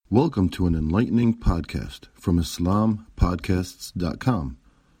Welcome to an enlightening podcast from IslamPodcasts.com.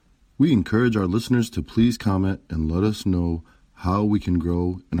 We encourage our listeners to please comment and let us know how we can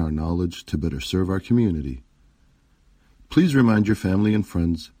grow in our knowledge to better serve our community. Please remind your family and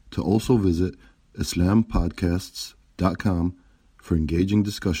friends to also visit IslamPodcasts.com for engaging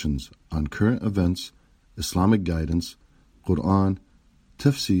discussions on current events, Islamic guidance, Quran,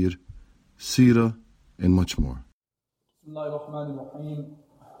 tafsir, seerah, and much more.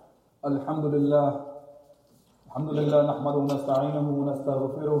 الحمد لله نحمده ونستعينه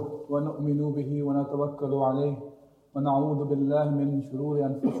ونستغفره ونؤمن به ونتوكل عليه ونعوذ بالله من شرور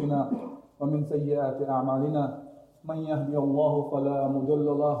أنفسنا ومن سيئات أعمالنا من يهدي الله فلا مضل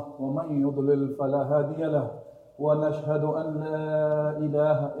له ومن يضلل فلا هادي له ونشهد أن لا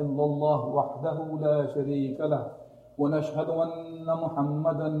إله إلا الله وحده لا شريك له ونشهد أن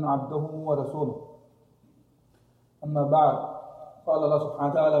محمدا عبده ورسوله أما بعد قال الله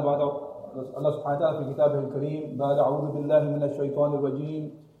سبحانه وتعالى في كتابه الكريم بعد أعوذ بالله من الشيطان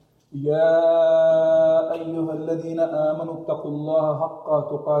الرجيم يا أيها الذين آمنوا اتقوا الله حق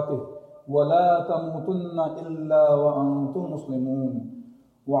تقاته ولا تموتن إلا وأنتم مسلمون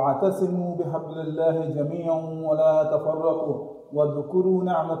واعتصموا بحبل الله جميعا ولا تفرقوا واذكروا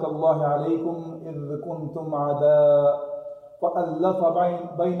نعمة الله عليكم إذ كنتم أعداء فألف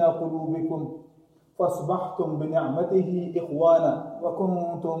بين قلوبكم فاصبحتم بنعمته إخوانا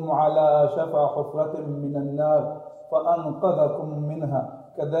وكنتم على شفا حفرة من النار فأنقذكم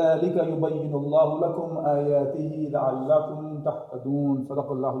منها كذلك يبين الله لكم آياته لعلكم تهتدون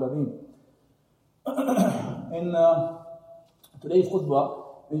صدق الله العظيم. In today's khutbah,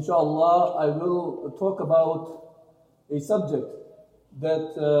 inshallah, I will talk about a subject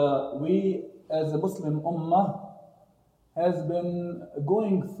that we as a Muslim Ummah has been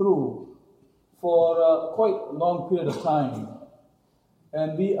going through for quite a long period of time.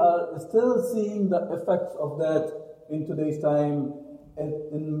 And we are still seeing the effects of that in today's time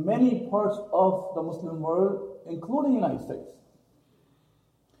in many parts of the Muslim world, including the United States.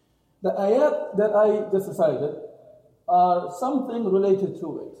 The ayat that I just recited are something related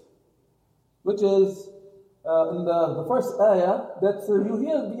to it, which is in the first ayah that you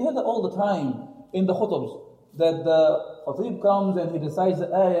hear that all the time in the khutbs, that the Khatib comes and he recites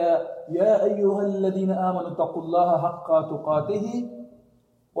the ayah, يَا أَيُّهَا الَّذِينَ آمَنُوا اتَّقُوا اللَّهَ حَقَّ تُقَاتِهِ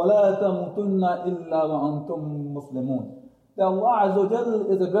وَلَا تَمُوتُنَّ إِلَّا وَأَنْتُمْ مُسْلِمُونَ. That Allah Azza wa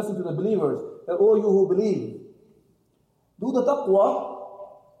Jal is addressing to the believers, that all you who believe, do the taqwa,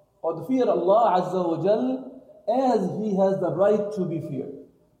 or the fear of Allah Azza wa Jal, as He has the right to be feared.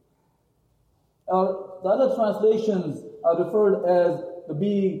 The other translations are referred as to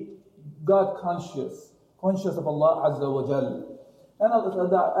be God conscious of Allah Azza wa Jal. And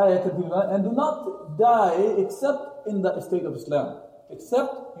the ayah continues, and do not die except in the state of Islam.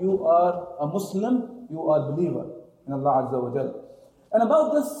 Except you are a Muslim, you are a believer in Allah Azza wa Jal. And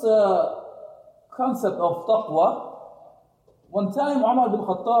about this concept of taqwa, one time Umar bin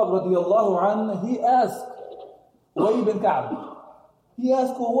Khattab radiyallahu anhu, he asked Ubay bin Ka'b, he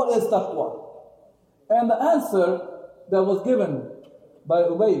asked, what is taqwa? And the answer that was given by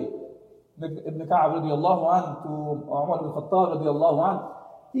Ubay ibn Ka'b radiyallahu anhu to Umar bin Khattab radiyallahu anhu,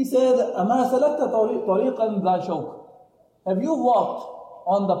 he said, أَمَا سَلَكْتَ طَرِيقًا ذَا شَوْكٍ. Have you walked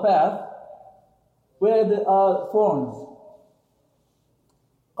on the path where there are thorns?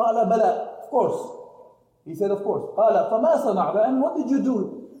 قَالَ بَلَى. Of course. He said, of course. قَالَ فَمَا صَنَعْتَ. And what did you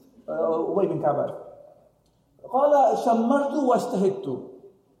do, Ubay bin Ka'b? قَالَ شَمَّرْتُ وَاجْتَهِدْتُ.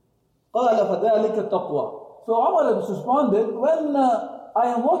 قَالَ فَذَلِكَ التَّقْوَى. So Umar responded, when I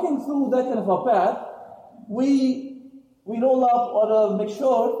am walking through that kind of a path, we roll up or make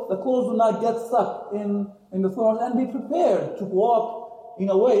sure the clothes do not get stuck in the thorns, and be prepared to walk in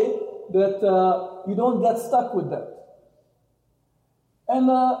a way that you don't get stuck with that. And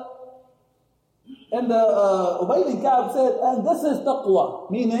Ubay bin Ka'b said, and this is taqwa,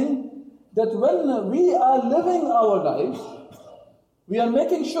 meaning that when we are living our lives, we are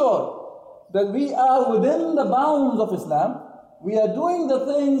making sure that we are within the bounds of Islam. We are doing the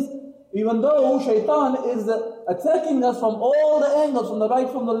things, even though shaitan is attacking us from all the angles, from the right,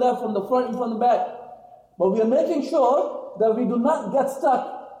 from the left, from the front, and from the back. But we are making sure that we do not get stuck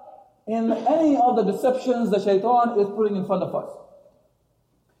in any of the deceptions that shaitan is putting in front of us.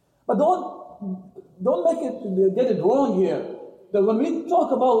 But don't get it wrong here, that when we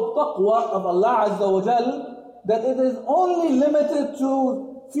talk about taqwa of Allah Azza wa Jal, that it is only limited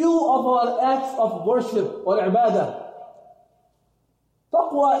to few of our acts of worship or ibadah.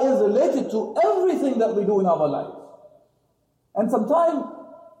 Taqwa is related to everything that we do in our lives. And sometimes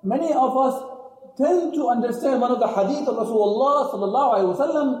many of us tend to understand one of the hadith of Rasulullah sallallahu alaihi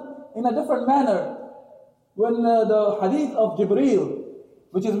wasallam in a different manner. When the hadith of Jibreel,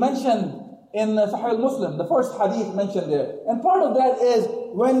 which is mentioned in Sahih Muslim, the first hadith mentioned there. And part of that is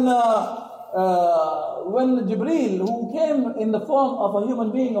when Jibreel, who came in the form of a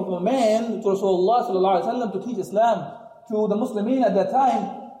human being, of a man, to Rasulullah sallallahu alaihi wasallam to teach Islam to the Muslimin at that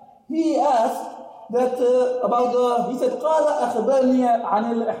time, he asked that he said, قال أخبرني عن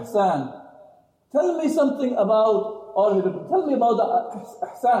الإحسان. Tell me something about, or tell me about the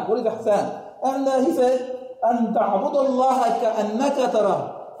ihsan. What is ihsan? And he said, أن تعبد الله كأنك تراه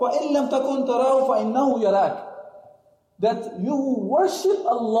فإن لم تكن تراه فإنه يراك. That you worship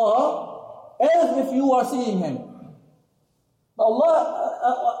Allah as if you are seeing Him.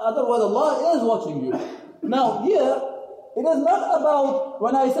 Otherwise Allah is watching you. Now here, it is not about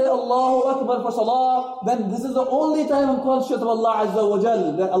when I say Allahu Akbar for Salah, then this is the only time I'm conscious of Allah Azza wa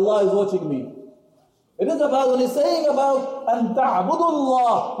Jal, that Allah is watching me. It is about when he's saying about أن تعبد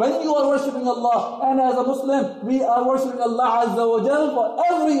الله, when you are worshipping Allah, and as a Muslim, we are worshipping Allah Azza wa Jal for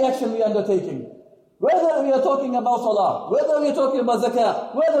every action we are undertaking. Whether we are talking about Salah, whether we are talking about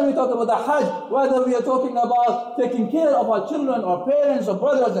Zakah, whether we are talking about the Hajj, whether we are talking about taking care of our children, our parents, our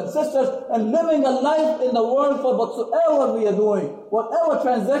brothers and sisters, and living a life in the world for whatsoever we are doing, whatever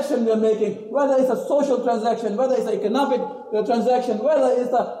transaction we are making, whether it's a social transaction, whether it's an economic transaction, whether it's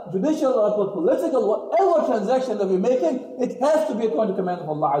a judicial or political, whatever transaction that we're making, it has to be according to command of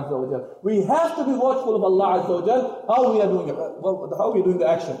Allah Azza wa Jal. We have to be watchful of Allah Azza wa Jal, how we are doing it, how we are doing the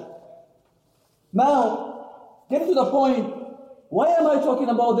action. Now, getting to the point, why am I talking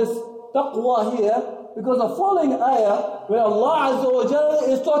about this taqwa here? Because the following ayah, where Allah Azza wa Jalla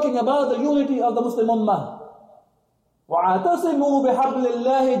is talking about the unity of the Muslim Ummah. وَاعْتَصِمُوا بِحَبْلِ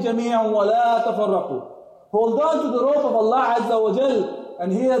اللَّهِ جَمِيعًا وَلَا تَفَرَّقُوا. Hold on to the rope of Allah Azza wa Jalla.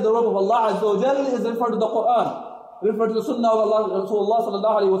 And here the rope of Allah Azza wa Jalla is referred to the Quran, referred to the Sunnah of Allah, Rasulullah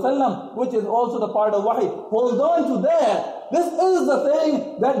sallallahu alaihi wasallam, which is also the part of Wahy. Hold on to that. This is the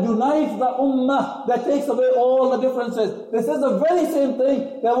thing that unites the Ummah, that takes away all the differences. This is the very same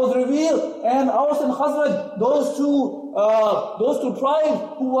thing that was revealed. And Aus and Khazraj, those two tribes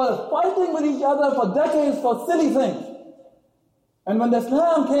who were fighting with each other for decades for silly things. And when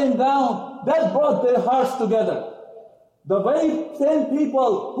Islam came down, that brought their hearts together. The very same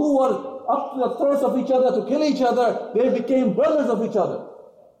people who were up to the thirst of each other to kill each other, they became brothers of each other.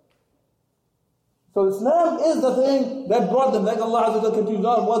 So Islam is the thing that brought them. Like Allah Azza wa Jalla continues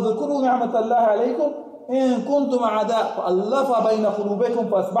on, وَذُكُرُوا نِعْمَةَ اللَّهِ عَلَيْكُمْ إِن كُنْتُمْ عَدَاءَ فَأَلَّفَ بَيْنَ قُلُوبِكُمْ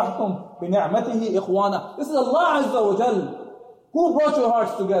فَأَصْبَحْتُمْ بِنِعْمَتِهِ إِخْوَانًا. This is Allah Azza wa Jalla who brought your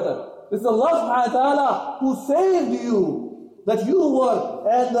hearts together. This is Allah subhanahu wa ta'ala who saved you. That you were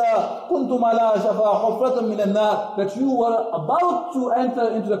at the كُنْتُمْ عَلَى شَفَا حُفْرَةٍ مِّنَ النَّارِ, that you were about to enter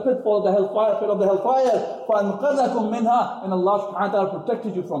into the pitfall of the hellfire, فَأَنْقَذَكُمْ مِنْهَا, and Allah subhanahu wa ta'ala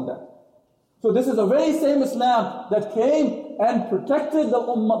protected you from that. So this is the very same Islam that came and protected the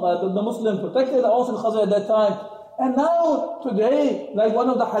Ummah, the Muslim, protected the Aus and Khazraj at that time. And now today, like one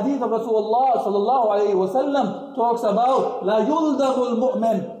of the hadith of Rasulullah sallallahu alaihi wasallam talks about لا يلدغ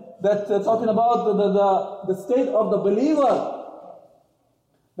المؤمن, that talking about the state of the believer,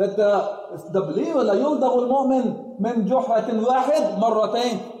 that the believer لا يلدغ المؤمن من جحرة واحد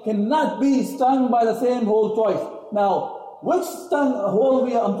مرتين, cannot be stung by the same hole twice. Now, which hole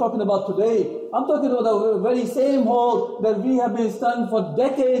I'm talking about today? I'm talking about the very same hole that we have been stung for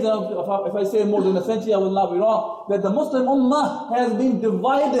decades. If I say more than a century, I will not be wrong. That the Muslim Ummah has been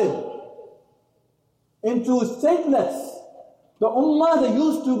divided into statelets. The Ummah that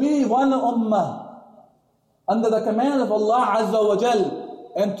used to be one Ummah under the command of Allah Azza wa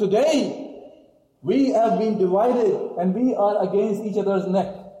Jal. And today, we have been divided and we are against each other's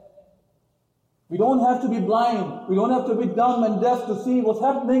neck. We don't have to be blind. We don't have to be dumb and deaf to see what's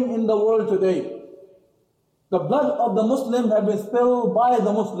happening in the world today. The blood of the Muslims have been spilled by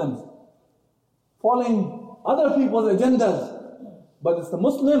the Muslims, following other people's agendas. But it's the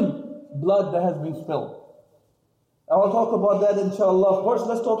Muslim blood that has been spilled. I will talk about that inshallah. First,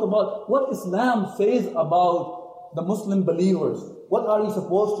 let's talk about what Islam says about the Muslim believers. What are we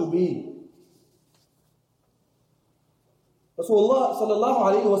supposed to be? Rasulullah sallallahu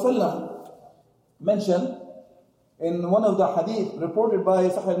alayhi wa sallam mentioned in one of the hadith reported by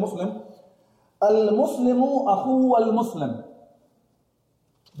Sahih Muslim, Al-Muslimu akhu al-Muslim,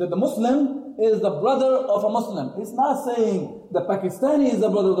 that the Muslim is the brother of a Muslim. It's not saying the Pakistani is the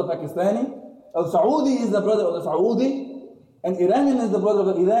brother of the Pakistani, or Saudi is the brother of the Saudi, and Iranian is the brother of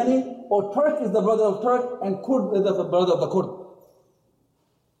the Irani, or Turk is the brother of Turk, and Kurd is the brother of the Kurd.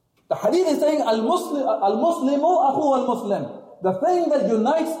 The hadith is saying Al-Muslimu akhu al-Muslim, The thing that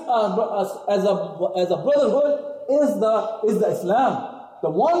unites us as a brotherhood is the Islam. The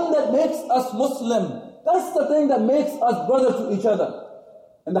one that makes us Muslim. That's the thing that makes us brothers to each other.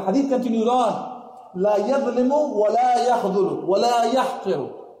 And the hadith continues on. لا يظلم ولا يخذل ولا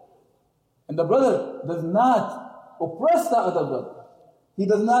يحقر. And the brother does not oppress the other brother. He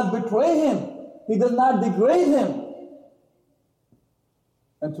does not betray him. He does not degrade him.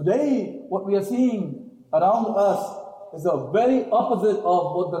 And today, what we are seeing around us is the very opposite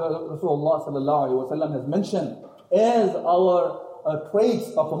of what the Rasulullah ﷺ has mentioned as our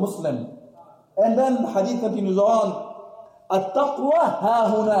traits of a Muslim. And then the hadith continues on. At-Taqwa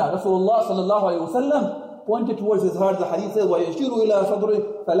ha-huna. Rasulullah ﷺ pointed towards his heart. The hadith says, وَيَشِيرُ إِلَىٰ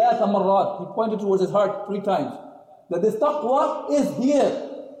صَدْرِ ثَلَاثَ مَرَّاتٍ. He pointed towards his heart 3 times. That this taqwa is here.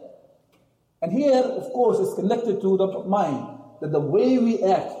 And here, of course, is connected to the mind. That the way we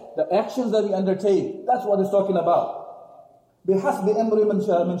act, the actions that we undertake, that's what it's talking about. بِحَسْبِ أَمْرِ مِنْ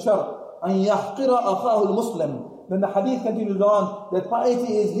شَرْ أَنْ يَحْقِرَ أَخَاهُ الْمُسْلِمِ. Then the hadith continues on that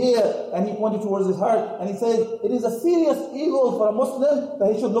piety is here, and he pointed towards his heart, and he says, it is a serious evil for a Muslim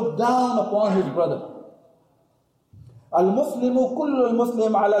that he should look down upon his brother. الْمُسْلِمُ كُلُّ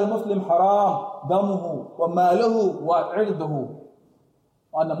الْمُسْلِمِ عَلَى الْمُسْلِمِ حَرَامٌ دَمُهُ وَمَالُهُ وَعِرْضُهُ.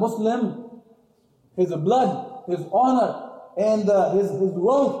 On a Muslim, his blood, his honor, and his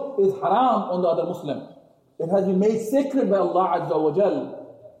wealth is haram on the other Muslim. It has been made sacred by Allah Azza wa Jal.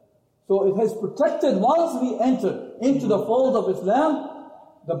 So it has protected, once we enter into the fold of Islam,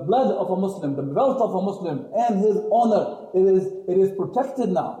 the blood of a Muslim, the wealth of a Muslim, and his honor, it is protected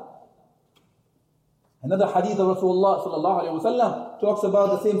now. Another hadith of Rasulullah sallallahu alayhi wa sallam talks about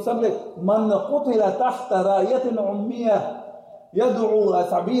the same subject. مَنْ قُتِلَ تَحْتَ رَايَةٍ عُمِّيَةٍ يَدْعُو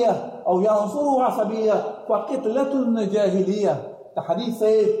عَصَبِيَّةً أَوْ يَنْصُرُ عَصَبِيَّةً فَقِتْلَةٌ جَاهِلِيَّةٌ. The hadith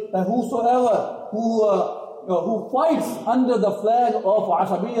says that whosoever who fights under the flag of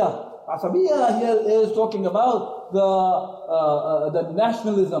Asabiyah. Asabiyah here is talking about the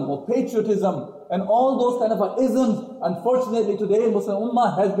nationalism or patriotism and all those kind of isms. Unfortunately today Muslim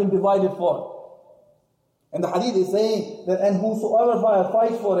Ummah has been divided for. And the hadith is saying that, and whosoever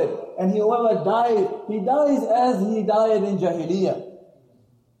fights for it, and whoever dies, he dies as he died in Jahiliyyah.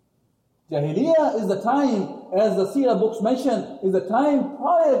 Jahiliyyah is the time, as the Seerah books mention, is the time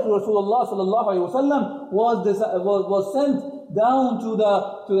prior to Rasulullah sallallahu alaihi wasallam was sent down to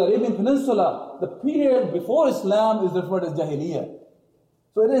the Arabian Peninsula. The period before Islam is referred as Jahiliyyah.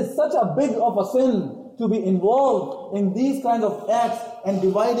 So it is such a big of a sin to be involved in these kind of acts and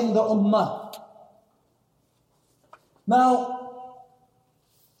dividing the ummah. Now,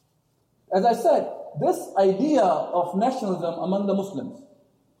 as I said, this idea of nationalism among the Muslims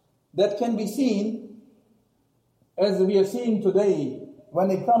that can be seen as we are seeing today when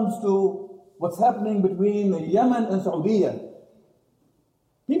it comes to what's happening between Yemen and Saudi.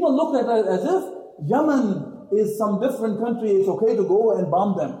 People look at it as if Yemen is some different country, it's okay to go and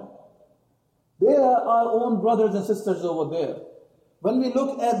bomb them. They are our own brothers and sisters over there. When we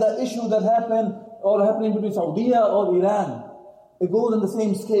look at the issue that happening between Saudi or Iran, it goes on the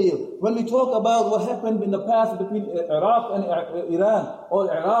same scale. When we talk about what happened in the past between Iraq and Iran, or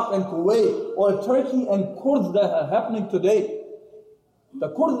Iraq and Kuwait, or Turkey and Kurds that are happening today, the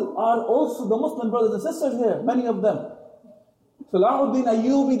Kurds are also the Muslim brothers and sisters here, many of them. Salahuddin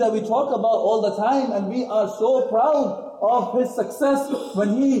Ayyubi that we talk about all the time, and we are so proud of his success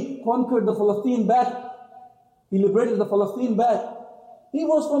when he conquered the Palestine back. He liberated the Palestine back. He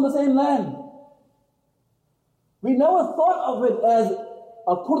was from the same land. We never thought of it as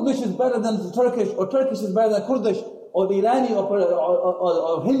a Kurdish is better than the Turkish, or Turkish is better than Kurdish, or the Irani,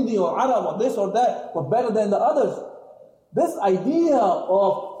 or Hindi, or Arab, or this or that, or better than the others. This idea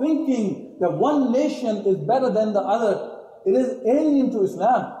of thinking that one nation is better than the other, it is alien to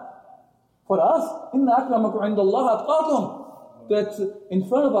Islam. For us, إِنَّ أَكْرَمَكُمْ عِنْدَ اللَّهِ أَتْقَاكُمْ. That in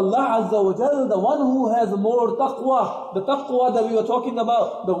front of Allah Azza wa Jal, the one who has more taqwa, the taqwa that we were talking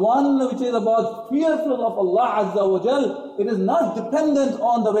about, the one which is about fearful of Allah Azza wa Jal, it is not dependent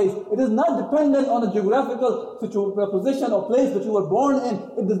on the race. It is not dependent on the geographical position or place that you were born in.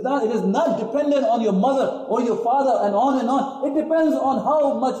 It is not dependent on your mother or your father and on and on. It depends on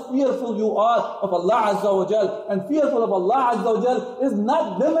how much fearful you are of Allah Azza wa Jal. And fearful of Allah Azza wa Jal is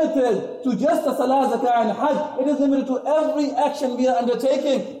not limited to just the salah, zakah and hajj. It is limited to every action we are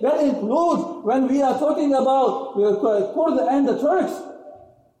undertaking. That includes when we are talking about the Kurds and the Turks.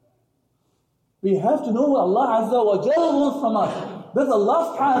 We have to know what Allah Azza wa Jal wants from us. Does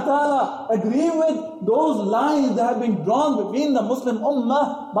Allah subhanahu wa ta'ala agree with those lines that have been drawn between the Muslim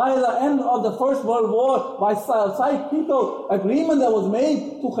Ummah by the end of the First World War, by psychical agreement that was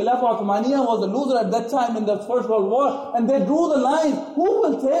made to Khilafah Uthmaniyya was the loser at that time in the First World War, and they drew the line, who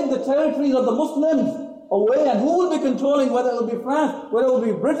will take the territories of the Muslims away and who will be controlling, whether it will be France, whether it will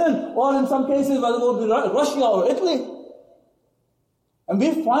be Britain, or in some cases whether it will be Russia or Italy. And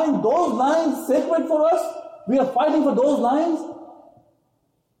we find those lines sacred for us. We are fighting for those lines.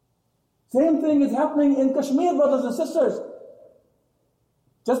 Same thing is happening in Kashmir, brothers and sisters.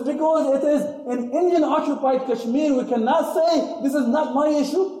 Just because it is an Indian-occupied Kashmir, we cannot say, this is not my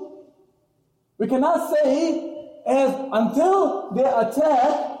issue. We cannot say, as until they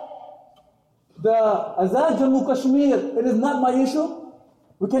attack the Azad Jammu Kashmir, it is not my issue.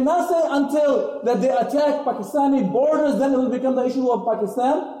 We cannot say until that they attack Pakistani borders, then it will become the issue of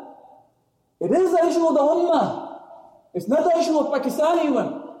Pakistan. It is the issue of the Ummah. It's not the issue of Pakistan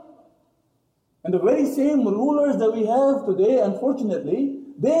even. And the very same rulers that we have today, unfortunately,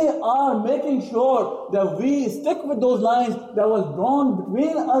 they are making sure that we stick with those lines that was drawn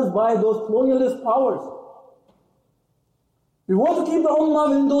between us by those colonialist powers. We want to keep the Ummah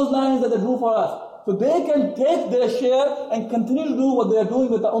within those lines that they drew for us, so they can take their share and continue to do what they are doing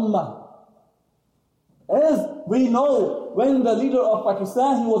with the Ummah. As we know, when the leader of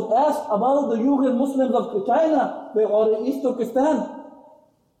Pakistan, he was asked about the Uyghur Muslims of China, or East Turkestan,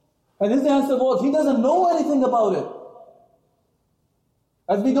 and his answer was, he doesn't know anything about it.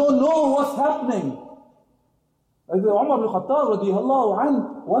 As we don't know what's happening. As Umar ibn Khattab radiallahu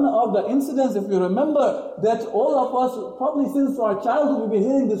anhu, one of the incidents, if you remember, that all of us, probably since our childhood, we've been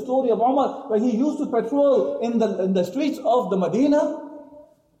hearing the story of Umar, where he used to patrol in the streets of the Medina,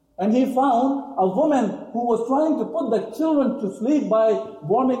 and he found a woman who was trying to put the children to sleep by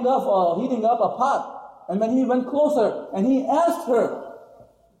warming up or heating up a pot. And when he went closer, and he asked her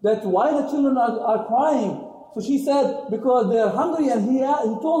that why the children are crying. So she said, because they are hungry, and he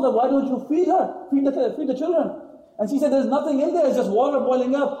told her, why don't you feed the children? And she said, there's nothing in there, it's just water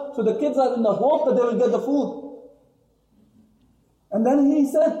boiling up. So the kids are in the hope that they will get the food. And then he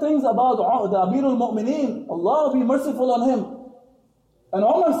said things about the Amirul Mu'mineen, Allah be merciful on him. And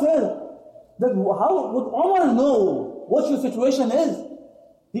Umar said, that how would Umar know what your situation is?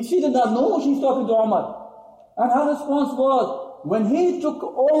 She did not know she's talking to Umar. And her response was, when he took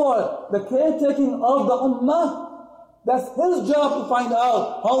over the caretaking of the Ummah, that's his job to find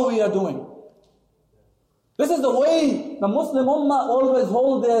out how we are doing. This is the way the Muslim Ummah always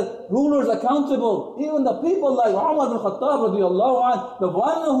hold their rulers accountable. Even the people like Umar ibn Khattab radiallahu anhu, the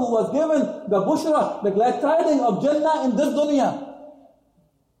one who was given the bushra, the glad tidings of Jannah in this dunya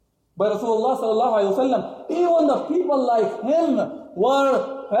by Rasulullah sallallahu alayhi wa sallam. Even the people like him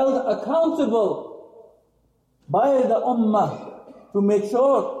were held accountable by the Ummah to make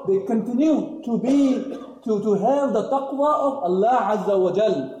sure they continue to have the taqwa of Allah Azza wa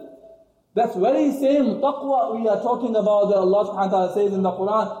Jal. That's very same taqwa we are talking about that Allah subhanahu wa ta'ala says in the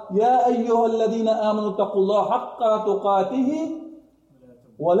Quran, Ya ayyuha alladhina amanu taqullaha haqqa tuqatihi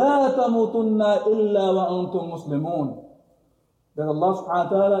wa la tamutunna illa wa antum muslimun. That Allah subhanahu wa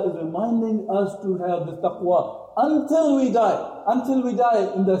ta'ala is reminding us to have this taqwa until we die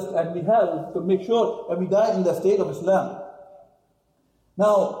in this, and we have to make sure that we die in the state of Islam.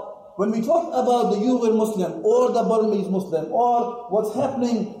 Now, when we talk about the Uyghur Muslim or the Burmese Muslim or what's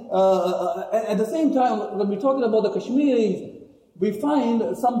happening at the same time, when we're talking about the Kashmiris, we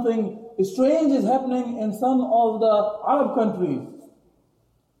find something strange is happening in some of the Arab countries.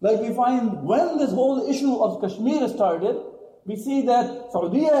 Like we find when this whole issue of Kashmir started, we see that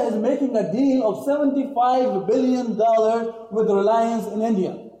Saudi is making a deal of $75 billion with Reliance in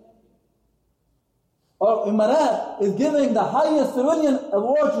India. Or Emirat is giving the highest civilian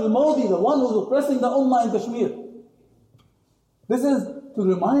award to Modi, the one who's oppressing the Ummah in Kashmir. This is to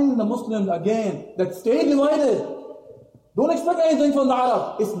remind the Muslims again that stay divided. Don't expect anything from the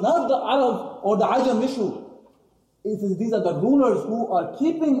Arab. It's not the Arab or the Ajam issue. These are the rulers who are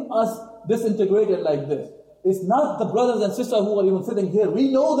keeping us disintegrated like this. It's not the brothers and sisters who are even sitting here. We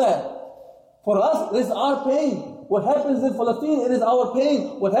know that. For us, it is our pain. What happens in Palestine, it is our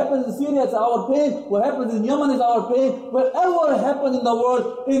pain. What happens in Syria, it's our pain. What happens in Yemen is our pain. Wherever happens in the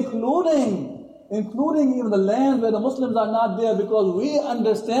world, including even the land where the Muslims are not there, because we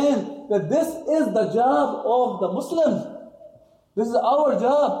understand that this is the job of the Muslims. This is our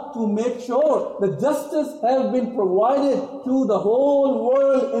job to make sure that justice has been provided to the whole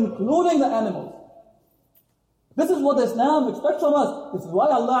world, including the animals. This is what Islam expects from us. This is why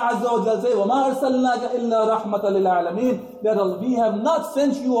Allah Azza wa Jalla says, وَمَا أَرْسَلْنَاكَ إِلَّا رَحْمَةً لِلْعَالَمِينَ, that we have not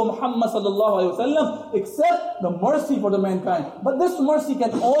sent you, O Muhammad sallallahu alayhi wa sallam, except the mercy for the mankind. But this mercy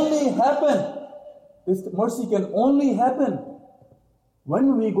can only happen. This mercy can only happen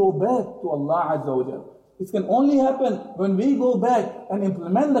when we go back to Allah Azza wa Jalla. This can only happen when we go back and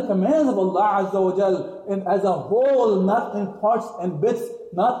implement the commands of Allah Azza wa Jal as a whole, not in parts and bits,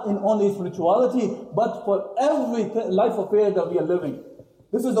 not in only spirituality, but for every life affair that we are living.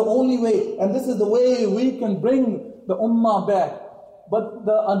 This is the only way, and this is the way we can bring the ummah back. But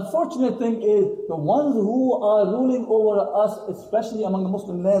the unfortunate thing is, the ones who are ruling over us, especially among the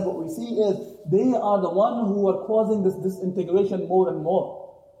Muslim lands, what we see is, they are the ones who are causing this disintegration more and more.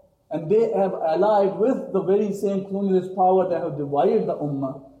 And they have allied with the very same colonialist power that have divided the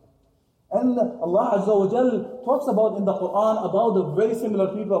ummah. And Allah Azza wa Jal talks about in the Quran about the very similar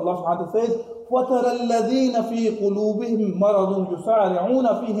people. Allah subhanahu wa ta'ala says, وَتَرَى الَّذِينَ فِي قُلُوبِهِمْ مَرَضٌ يُسَارِعُونَ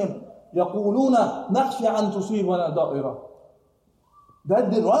فِيهِمْ يَقُولُونَ نَخْشَ أَن تُصِيبَنَا دَائِرَةٌ.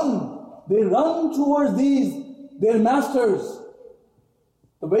 That they run towards their masters,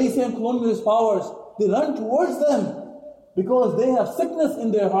 the very same colonialist powers. They run towards them because they have sickness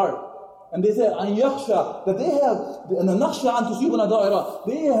in their heart. And they say, أَن يَخْشَى, that they have, نَخْشَ أَن تُصِيبَنَا دَائِرَةٌ,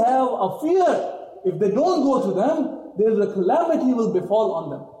 they have a fear. If they don't go to them, there's a calamity will befall on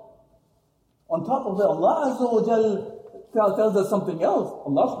them. On top of that, Allah Azza wa Jal tells us something else.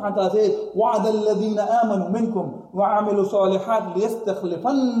 Allah subhanahu wa ta'ala says, وَعَدَ الَّذِينَ آمَنُوا مِنْكُمْ وَعَمِلُوا صَالِحَاتٍ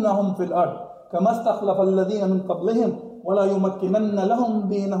لِيَسْتَخْلِفَنَّهُمْ فِي الْأَرْضِ كَمَا اسْتَخْلَفَ الَّذِينَ مِنْ قَبْلِهِمْ وَلَا يُمَكِّنَنَّ لَهُمْ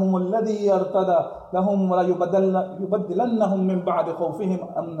دِينَهُمُ الَّذِي يَرْتَدَى لَهُمْ وَلَا يُبَدِّلَنَّهُمْ مِنْ بَعْدِ خَوْفِهِمْ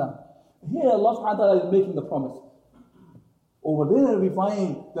أَمْنًا. Here Allah subhanahu wa ta'ala is making the promise. Over there we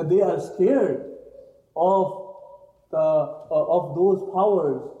find that they are scared of those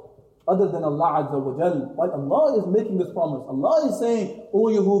powers other than Allah Azza wa Jal. While Allah is making this promise, Allah is saying, O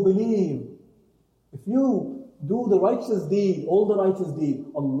you who believe, if you do the righteous deed, all the righteous deed,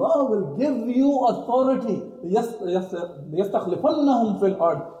 Allah will give you authority. يَسْتَخْلِفَنَّهُمْ فِي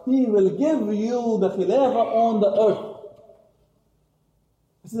الْأَرْضِ, He will give you the khilafah on the earth.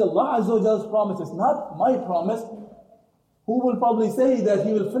 This is Allah Azza wa Jal's promise. It's not my promise. Who will probably say that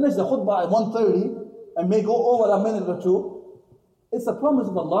he will finish the khutbah at 1:30 and may go over a minute or two. It's a promise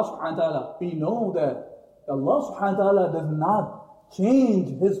of Allah subhanahu wa ta'ala. We know that Allah subhanahu wa ta'ala does not change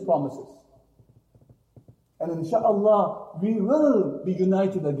His promises. And inshaAllah, we will be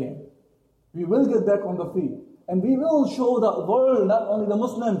united again. We will get back on the feet. And we will show the world, not only the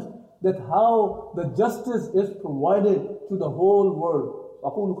Muslims, that how the justice is provided to the whole world.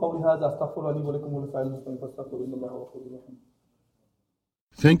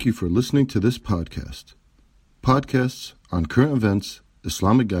 Thank you for listening to this podcast. Podcasts on current events,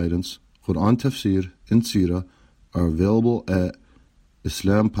 Islamic guidance, Quran tafsir, and seerah are available at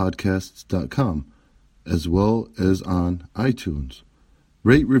islampodcasts.com as well as on iTunes.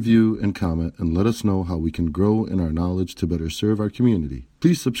 Rate, review, and comment, and let us know how we can grow in our knowledge to better serve our community.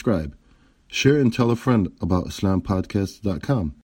 Please subscribe, share, and tell a friend about islampodcasts.com.